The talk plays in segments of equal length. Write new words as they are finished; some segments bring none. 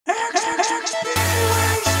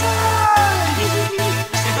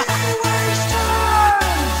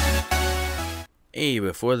Hey,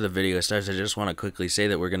 before the video starts, I just want to quickly say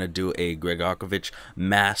that we're going to do a Gregorovich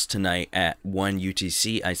Mass tonight at 1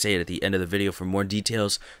 UTC. I say it at the end of the video for more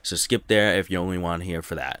details, so skip there if you only want to hear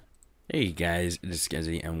for that. Hey guys, it is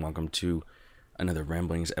Scuzzy, and welcome to another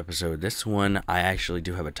Ramblings episode. This one, I actually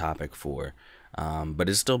do have a topic for, but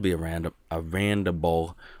it'll still be a ramble,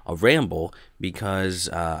 because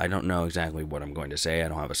I don't know exactly what I'm going to say. I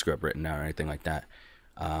don't have a script written down or anything like that,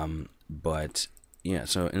 but yeah,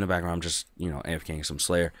 so in the background, I'm just, AFKing some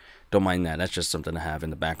Slayer. Don't mind that. That's just something to have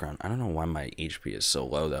in the background. I don't know why my HP is so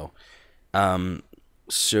low, though.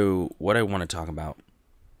 So what I want to talk about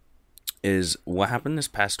is what happened this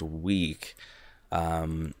past week.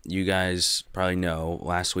 You guys probably know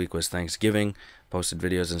last week was Thanksgiving, posted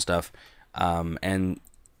videos and stuff. And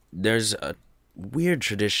there's a weird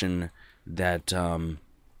tradition that, I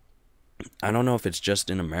don't know if it's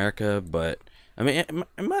just in America, but I mean,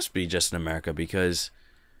 it must be just in America because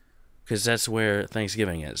that's where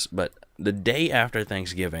Thanksgiving is. But the day after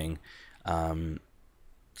Thanksgiving,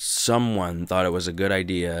 someone thought it was a good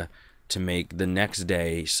idea to make the next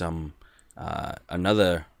day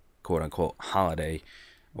another quote-unquote holiday,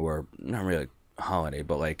 or not really a holiday,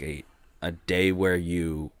 but like a day where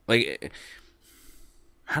you, like,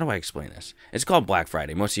 how do I explain this? It's called Black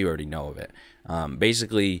Friday. Most of you already know of it.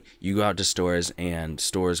 Basically, you go out to stores, and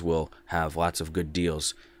stores will have lots of good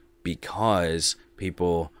deals because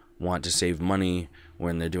people want to save money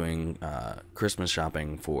when they're doing Christmas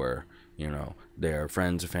shopping for, their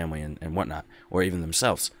friends or family and whatnot, or even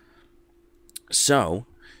themselves. So,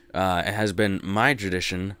 it has been my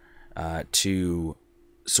tradition to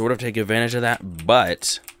sort of take advantage of that,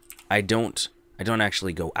 but I don't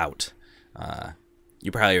actually go out.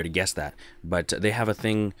 You probably already guessed that, but they have a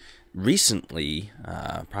thing recently,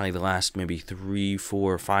 probably the last maybe 3,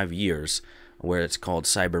 4, 5 years, where it's called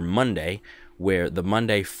Cyber Monday, where the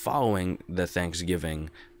Monday following the Thanksgiving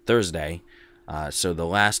Thursday, so the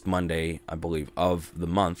last Monday, I believe, of the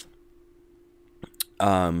month,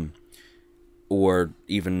 or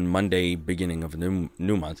even Monday beginning of a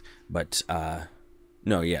new month, but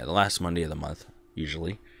no, yeah, the last Monday of the month,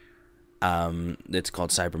 usually. It's called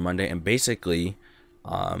Cyber Monday, and basically,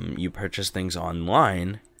 you purchase things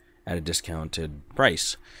online at a discounted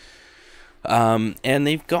price. And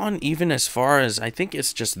they've gone even as far as, I think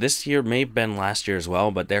it's just this year, may have been last year as well,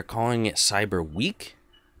 but they're calling it Cyber Week,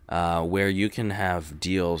 where you can have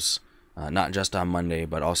deals not just on Monday,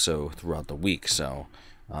 but also throughout the week. So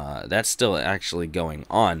that's still actually going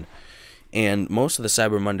on. And most of the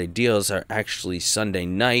Cyber Monday deals are actually Sunday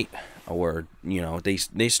night, or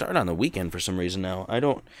they start on the weekend for some reason now.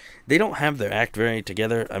 They don't have their act very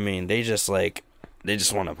together. I mean, they just want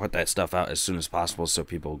to put that stuff out as soon as possible so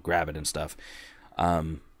people grab it and stuff.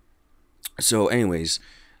 So anyways,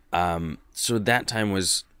 so that time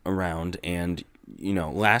was around, and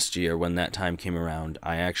last year when that time came around,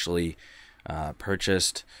 I actually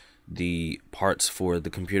purchased the parts for the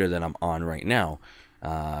computer that I'm on right now.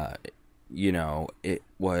 It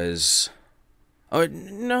was, oh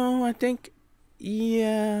no, I think,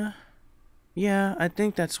 yeah, I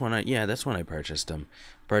think that's when I purchased them.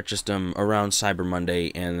 Purchased them around Cyber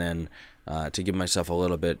Monday, and then to give myself a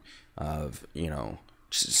little bit of,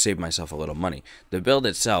 save myself a little money. The build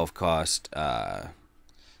itself cost,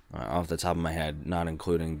 off the top of my head, not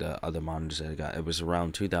including the other monitors that I got, it was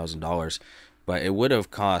around $2,000. But it would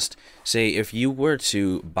have cost, say, if you were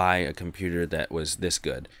to buy a computer that was this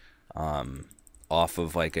good, off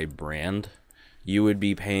of like a brand, you would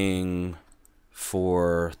be paying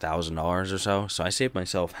 $4,000 or so. So I saved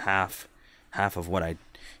myself half of what I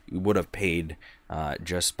would have paid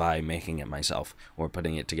just by making it myself or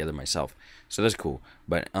putting it together myself. So that's cool.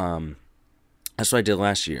 But that's what I did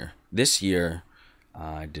last year. This year,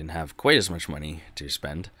 I didn't have quite as much money to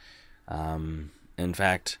spend. In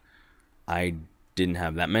fact, I didn't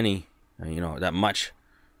have that much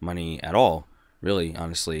money at all. Really,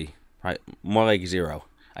 honestly, probably more like zero.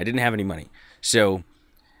 I didn't have any money. So,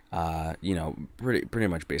 pretty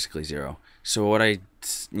much basically zero. So what I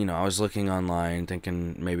was looking online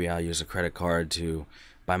thinking maybe I'll use a credit card to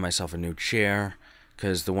buy myself a new chair,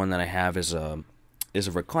 because the one that I have is a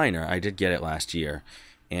recliner. I did get it last year,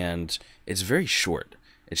 and it's very short.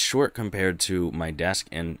 It's short compared to my desk,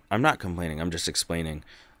 and I'm not complaining. I'm just explaining,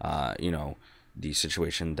 the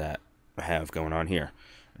situation that I have going on here.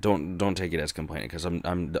 Don't take it as complaining, because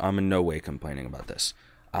I'm in no way complaining about this.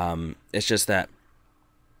 It's just that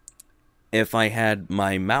if I had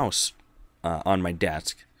my mouse on my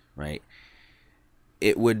desk, right,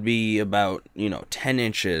 it would be about 10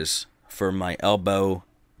 inches for my elbow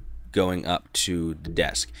going up to the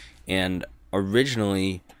desk. And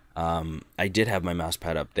originally, I did have my mouse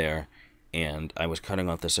pad up there, and I was cutting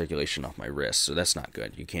off the circulation off my wrist, so that's not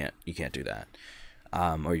good. You can't do that,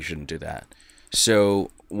 or you shouldn't do that.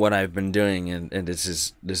 So what I've been doing, and this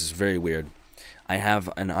is very weird. I have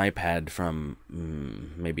an iPad from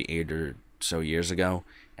maybe 8 or so years ago,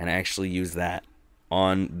 and I actually use that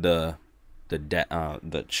on the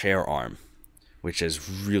chair arm, which is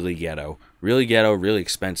really ghetto, really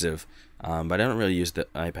expensive. But I don't really use the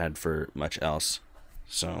iPad for much else,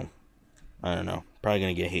 so I don't know. Probably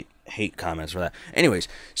gonna get hate comments for that. Anyways,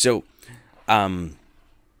 so and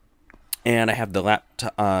I have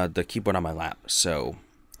the keyboard on my lap. So,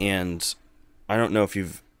 and I don't know if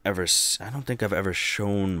you've ever. I don't think I've ever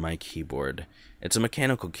shown my keyboard. It's a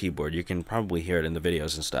mechanical keyboard. You can probably hear it in the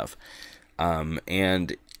videos and stuff.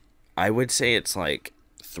 And I would say it's like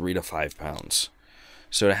 3 to 5 pounds.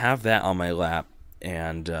 So to have that on my lap,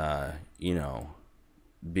 and you know,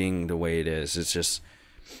 being the way it is, it's just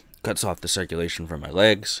cuts off the circulation from my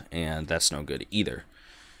legs, and that's no good either.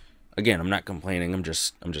 Again, I'm not complaining. I'm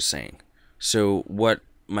just saying. So what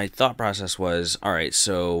my thought process was, all right,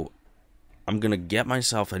 so I'm gonna get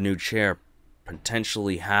myself a new chair,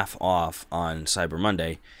 potentially half off on Cyber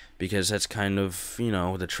Monday, because that's kind of, you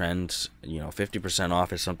know, the trend. You know, 50%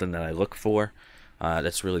 off is something that I look for.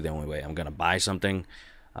 That's really the only way I'm gonna buy something.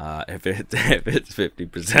 If it's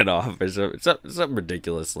 50% off or something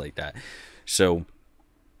ridiculous like that. So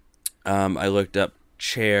I looked up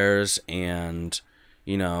chairs, and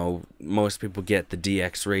you know, most people get the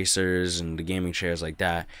DX racers and the gaming chairs like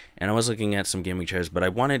that. And I was looking at some gaming chairs, but I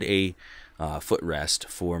wanted a footrest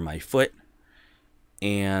for my foot,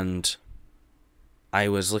 and I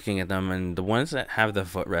was looking at them, and the ones that have the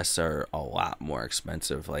footrests are a lot more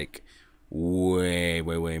expensive, like way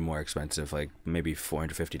more expensive, like maybe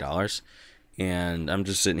 $450. And I'm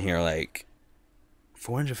just sitting here like,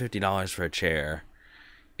 $450 for a chair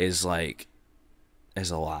is a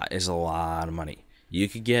lot of money. You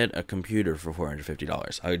could get a computer for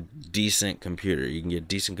 $450, a decent computer. You can get a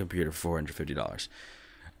decent computer for $450.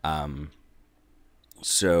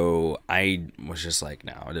 So I was just like,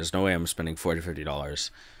 no, there's no way I'm spending $450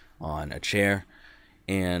 on a chair.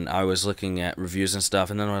 And I was looking at reviews and stuff,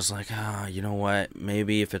 and then I was like, you know what?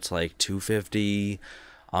 Maybe if it's like $250,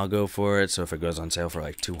 I'll go for it. So if it goes on sale for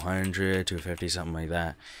like $200, $250, something like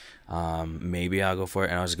that, maybe I'll go for it.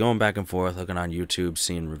 And I was going back and forth, looking on YouTube,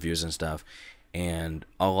 seeing reviews and stuff. And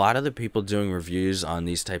a lot of the people doing reviews on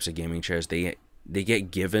these types of gaming chairs, they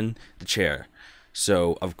get given the chair.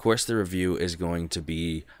 So, of course, the review is going to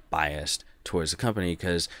be biased towards the company,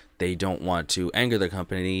 because they don't want to anger the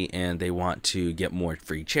company, and they want to get more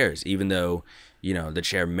free chairs. Even though, you know, the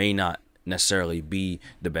chair may not necessarily be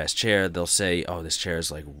the best chair, they'll say, oh, this chair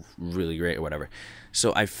is like really great or whatever.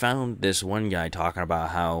 So I found this one guy talking about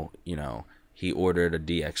how, you know, he ordered a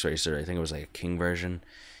DX Racer. I think it was like a King version,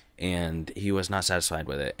 and he was not satisfied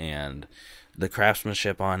with it. And the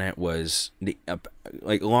craftsmanship on it was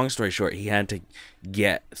like, long story short, he had to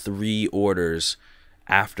get 3 orders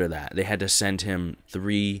after that. They had to send him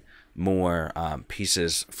 3 more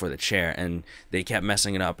pieces for the chair, and they kept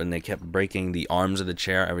messing it up, and they kept breaking the arms of the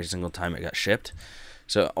chair every single time it got shipped.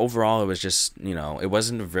 So overall, it was just, you know, it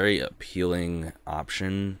wasn't a very appealing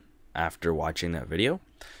option after watching that video.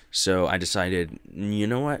 So I decided, you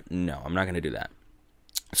know what, no, I'm not going to do that.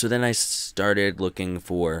 So then I started looking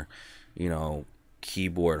for, you know,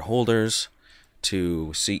 keyboard holders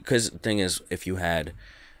to see, because the thing is, if you had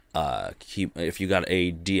if you got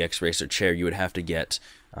a DX Racer chair, you would have to get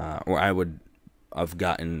or I would have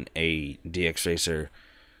gotten a DX Racer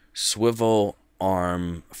swivel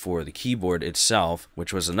arm for the keyboard itself,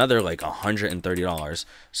 which was another like $130.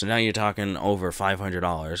 So now you're talking over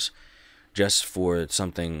 $500 just for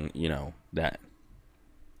something, you know, that,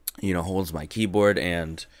 you know, holds my keyboard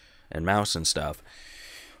and mouse and stuff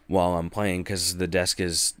while I'm playing, because the desk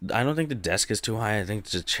is, I don't think the desk is too high, I think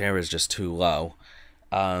the chair is just too low.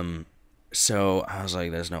 So I was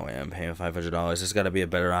like, there's no way I'm paying $500. There's got to be a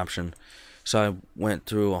better option. So I went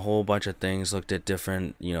through a whole bunch of things, looked at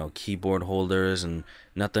different, you know, keyboard holders, and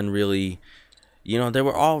nothing really, you know, they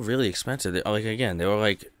were all really expensive. They, like, again, they were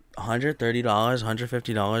like $130,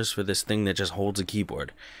 $150 for this thing that just holds a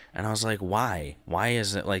keyboard. And I was like, why? Why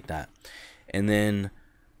is it like that? And then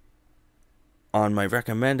on my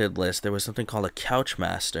recommended list, there was something called a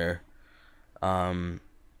Couchmaster, and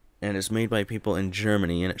it's made by people in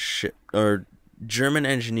Germany, and it's German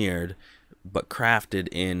engineered, but crafted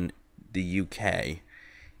in the UK,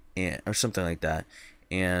 or something like that.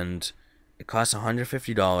 And it costs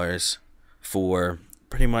 $150 for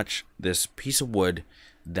pretty much this piece of wood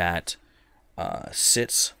that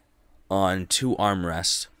sits on 2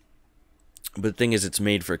 armrests. But the thing is, it's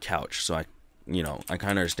made for a couch, so you know, I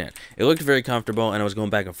kind of understand. It looked very comfortable, and I was going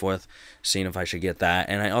back and forth, seeing if I should get that,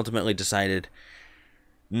 and I ultimately decided,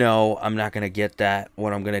 no, I'm not going to get that.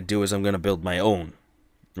 What I'm going to do is I'm going to build my own,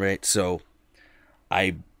 right? So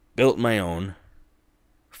I built my own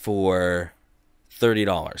for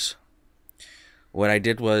 $30. What I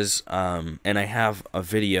did was, and I have a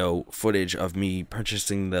video footage of me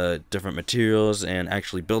purchasing the different materials and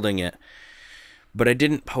actually building it, but I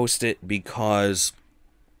didn't post it because,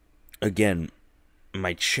 again,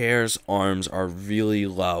 my chair's arms are really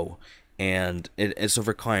low, and it's a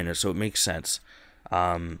recliner, so it makes sense.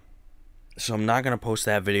 So I'm not going to post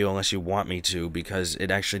that video unless you want me to, because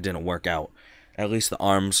it actually didn't work out. At least the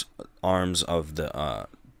arms of the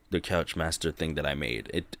Couchmaster thing that I made,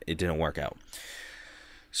 it didn't work out.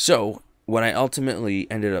 So what I ultimately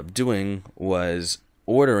ended up doing was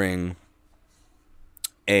ordering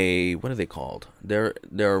a, what are they called? They're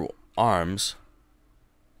arms.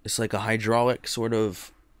 It's like a hydraulic sort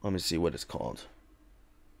of, let me see what it's called.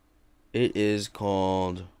 It is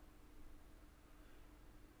called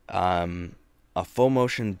a full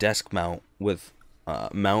motion desk mount with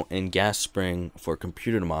mount and gas spring for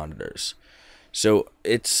computer monitors. So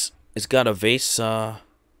it's got a vase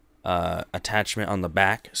attachment on the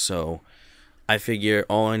back, so I figure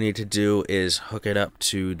all I need to do is hook it up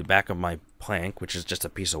to the back of my plank, which is just a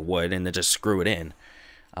piece of wood, and then just screw it in,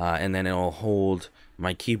 and then it'll hold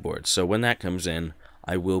my keyboard. So when that comes in,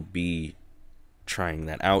 I will be trying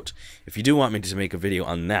that out. If you do want me to make a video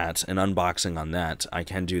on that, an unboxing on that, I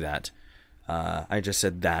can do that. I just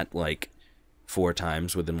said that like 4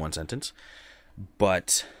 times within one sentence.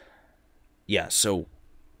 But yeah, so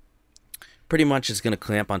pretty much it's going to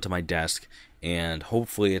clamp onto my desk, and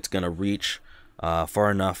hopefully it's going to reach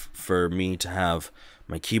far enough for me to have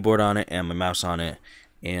my keyboard on it and my mouse on it,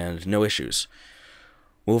 and no issues.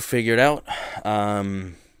 We'll figure it out.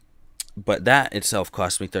 But that itself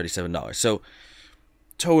cost me $37. So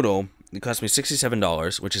total, it cost me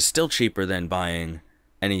 $67, which is still cheaper than buying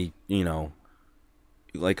any, you know,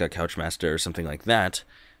 like a Couchmaster or something like that,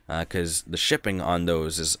 because the shipping on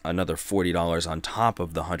those is another $40 on top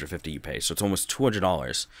of the $150 you pay, so it's almost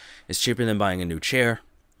 $200. It's cheaper than buying a new chair,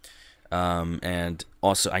 and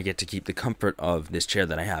also I get to keep the comfort of this chair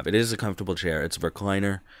that I have. It is a comfortable chair. It's a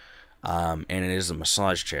recliner, and it is a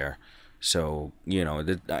massage chair, so, you know,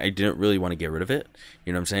 I didn't really want to get rid of it,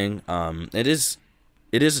 you know what I'm saying?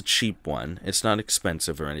 It is a cheap one. It's not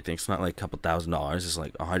expensive or anything. It's not like a couple $1,000s. It's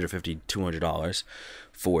like $150, $200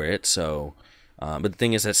 for it. So, but the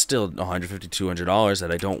thing is, that's still $150, $200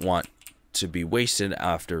 that I don't want to be wasted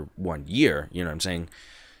after 1 year. You know what I'm saying?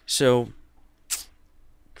 So,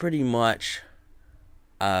 pretty much,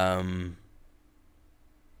 yeah,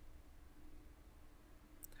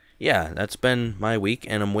 that's been my week,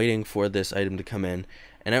 and I'm waiting for this item to come in.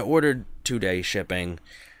 And I ordered 2-day shipping,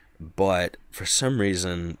 but for some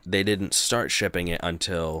reason they didn't start shipping it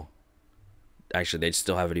until, actually they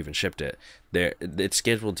still haven't even shipped it. It's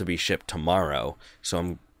scheduled to be shipped tomorrow, so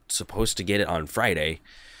I'm supposed to get it on Friday,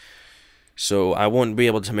 so I won't be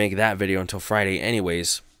able to make that video until Friday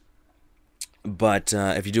anyways. But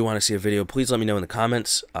if you do want to see a video, please let me know in the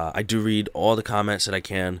comments. I do read all the comments that I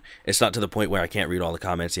can. It's not to the point where I can't read all the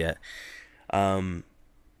comments yet.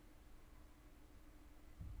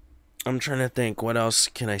 I'm trying to think, what else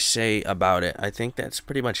can I say about it? I think that's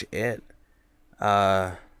pretty much it.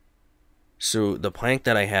 So the plank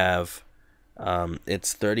that I have,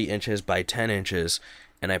 it's 30 inches by 10 inches,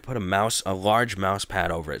 and I put a large mouse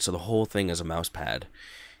pad over it. So the whole thing is a mouse pad,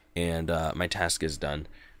 and my task is done.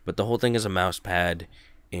 But the whole thing is a mouse pad,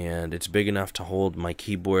 and it's big enough to hold my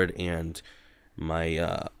keyboard and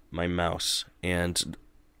my my mouse. And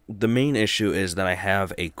the main issue is that I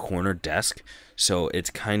have a corner desk, so it's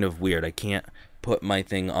kind of weird. I can't put my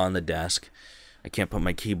thing on the desk. I can't put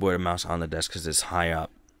my keyboard and mouse on the desk because it's high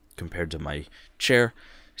up compared to my chair.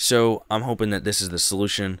 So I'm hoping that this is the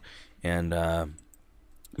solution. And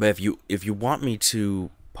but if you want me to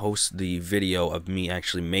post the video of me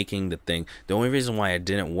actually making the thing, the only reason why it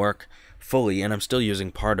didn't work fully, and I'm still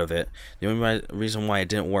using part of it, the only reason why it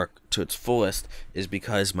didn't work to its fullest is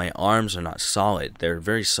because my arms are not solid. They're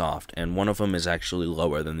very soft, and one of them is actually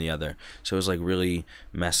lower than the other, so it was like really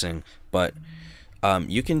messing. But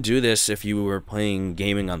you can do this if you were playing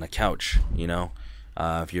gaming on the couch, you know.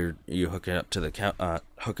 If you hook it up to the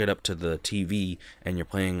hook it up to the TV and you're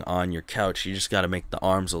playing on your couch, you just got to make the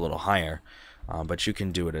arms a little higher, but you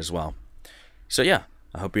can do it as well. So yeah,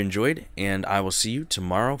 I hope you enjoyed, and I will see you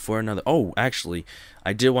tomorrow for another. Oh, actually,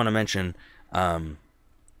 I did want to mention, we're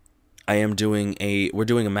doing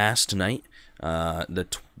a mass tonight, the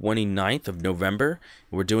 29th of November.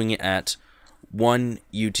 We're doing it at 1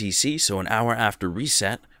 UTC, so an hour after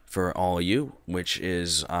reset for all of you, which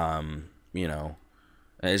is, you know,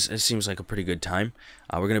 it seems like a pretty good time.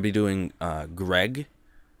 We're going to be doing Gregokovich,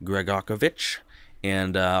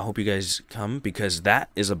 and I hope you guys come, because that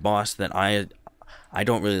is a boss that I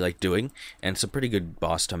don't really like doing, and it's a pretty good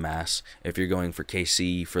boss to mass if you're going for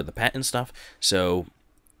KC for the pet and stuff. So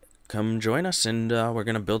come join us, and we're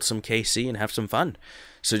going to build some KC and have some fun.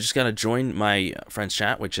 So just got to join my friend's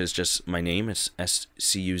chat, which is just my name. It's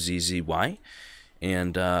SCUZZY,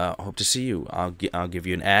 and hope to see you. I'll give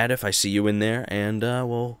you an ad if I see you in there, and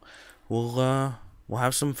we'll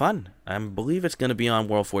have some fun. I believe it's going to be on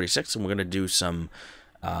World 46, and we're going to do some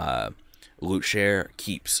loot share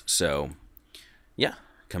keeps. So yeah,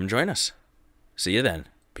 come join us. See you then.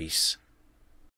 Peace.